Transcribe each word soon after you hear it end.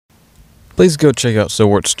Please go check out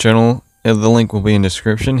Sora's channel. The link will be in the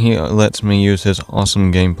description. He lets me use his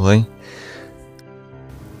awesome gameplay.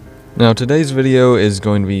 Now today's video is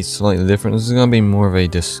going to be slightly different. This is going to be more of a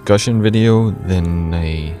discussion video than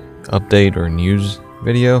a update or news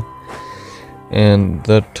video. And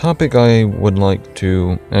the topic I would like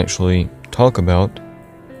to actually talk about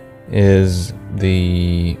is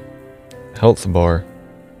the health bar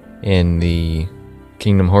in the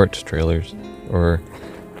Kingdom Hearts trailers, or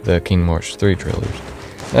the Kingdom Hearts 3 trailers.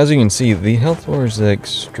 As you can see, the health bar is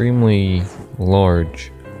extremely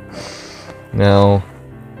large. Now,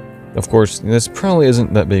 of course, this probably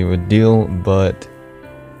isn't that big of a deal, but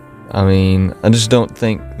I mean, I just don't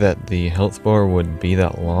think that the health bar would be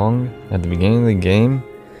that long at the beginning of the game.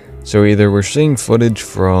 So either we're seeing footage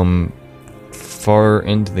from far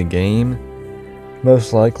into the game,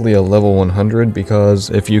 most likely a level 100, because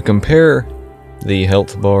if you compare the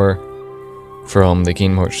health bar from the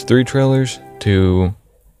Kingdom Hearts 3 trailers to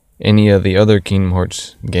any of the other Kingdom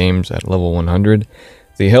Hearts games at level 100,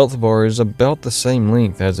 the health bar is about the same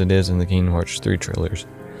length as it is in the Kingdom Hearts 3 trailers.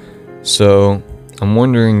 So I'm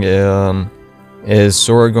wondering, is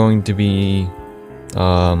Sora going to be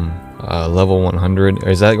level 100?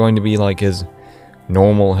 Is that going to be like his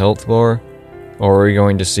normal health bar? Or are we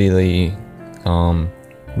going to see the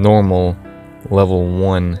normal level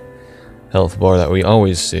 1 health bar that we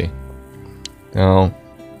always see? Now,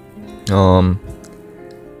 the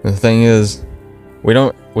thing is,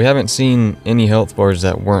 we haven't seen any health bars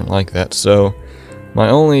that weren't like that. So the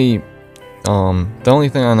only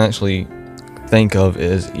thing I can actually think of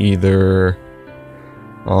is either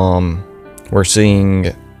we're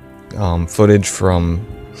seeing footage from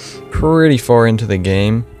pretty far into the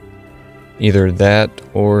game, either that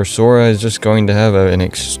or Sora is just going to have an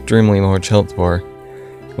extremely large health bar,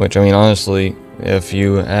 which, I mean, honestly, if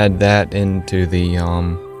you add that into the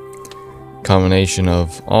combination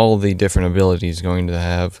of all the different abilities going to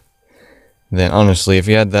have, then honestly, if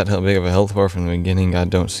he had that big of a health bar from the beginning, I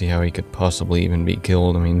don't see how he could possibly even be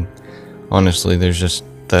killed. I mean, honestly, there's just,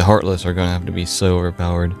 the Heartless are going to have to be so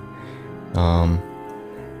overpowered.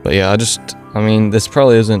 But yeah, I mean, this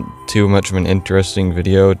probably isn't too much of an interesting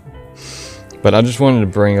video, but I just wanted to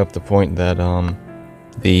bring up the point that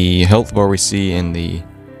the health bar we see in the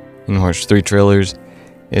Kingdom Hearts 3 trailers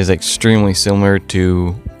is extremely similar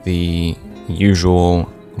to the usual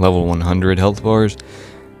level 100 health bars.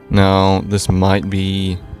 Now, this might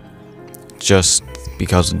be just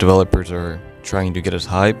because the developers are trying to get us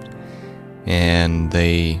hyped, and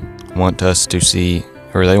they want us to see,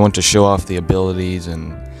 or they want to show off the abilities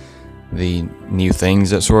and the new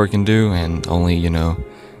things that Sora can do, and only, you know,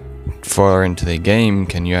 far into the game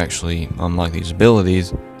can you actually unlock these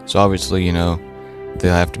abilities. So obviously, you know,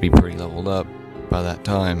 they'll have to be pretty leveled up by that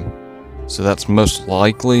time. So that's most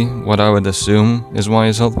likely what I would assume is why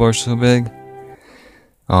his health bar is so big.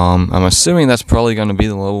 I'm assuming that's probably going to be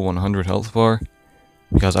the level 100 health bar,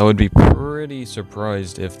 because I would be pretty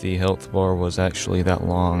surprised if the health bar was actually that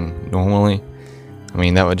long normally. I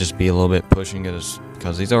mean, that would just be a little bit pushing it,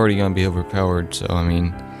 because he's already going to be overpowered. So I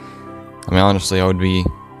mean honestly, I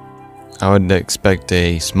would expect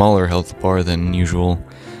a smaller health bar than usual,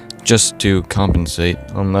 just to compensate,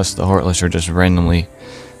 unless the Heartless are just randomly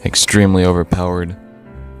extremely overpowered.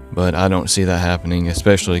 But I don't see that happening,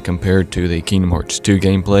 especially compared to the Kingdom Hearts 2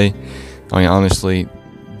 gameplay. I mean, honestly,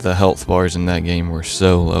 the health bars in that game were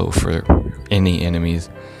so low for any enemies.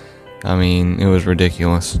 I mean, it was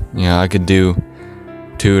ridiculous. You know, I could do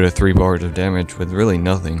 2 to 3 bars of damage with really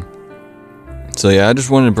nothing. So yeah, I just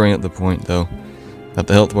wanted to bring up the point, though, that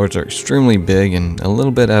the health bars are extremely big and a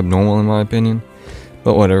little bit abnormal in my opinion.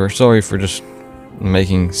 But whatever, sorry for just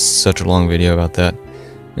making such a long video about that.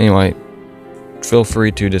 Anyway, feel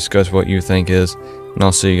free to discuss what you think is, and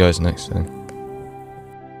I'll see you guys next time.